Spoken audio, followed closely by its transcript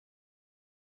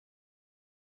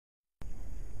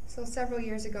So several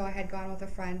years ago, I had gone with a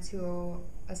friend to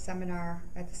a seminar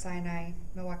at the Sinai,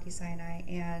 Milwaukee Sinai,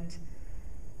 and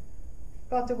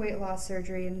about the weight loss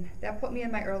surgery, and that put me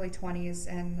in my early 20s.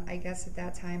 And I guess at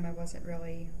that time, I wasn't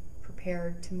really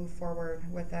prepared to move forward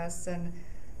with this. And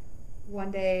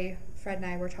one day, Fred and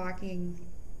I were talking,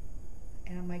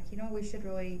 and I'm like,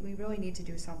 we really need to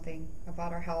do something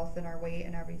about our health and our weight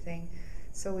and everything.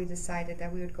 So we decided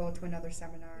that we would go to another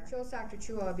seminar. We chose Dr.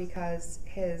 Chua because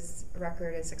his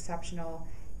record is exceptional.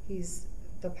 He's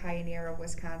the pioneer of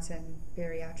Wisconsin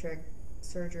bariatric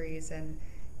surgeries, and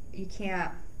you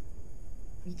can't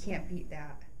beat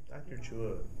that. Dr.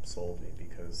 Chua sold me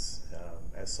because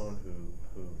as someone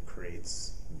who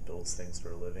creates and builds things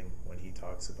for a living, when he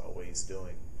talks about what he's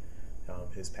doing,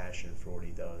 his passion for what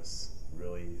he does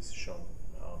really is shown.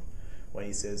 When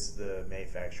he says the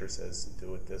manufacturer says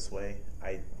do it this way,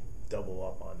 I double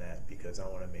up on that because I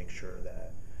want to make sure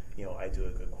that I do a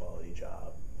good quality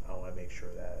job. I want to make sure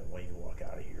that when you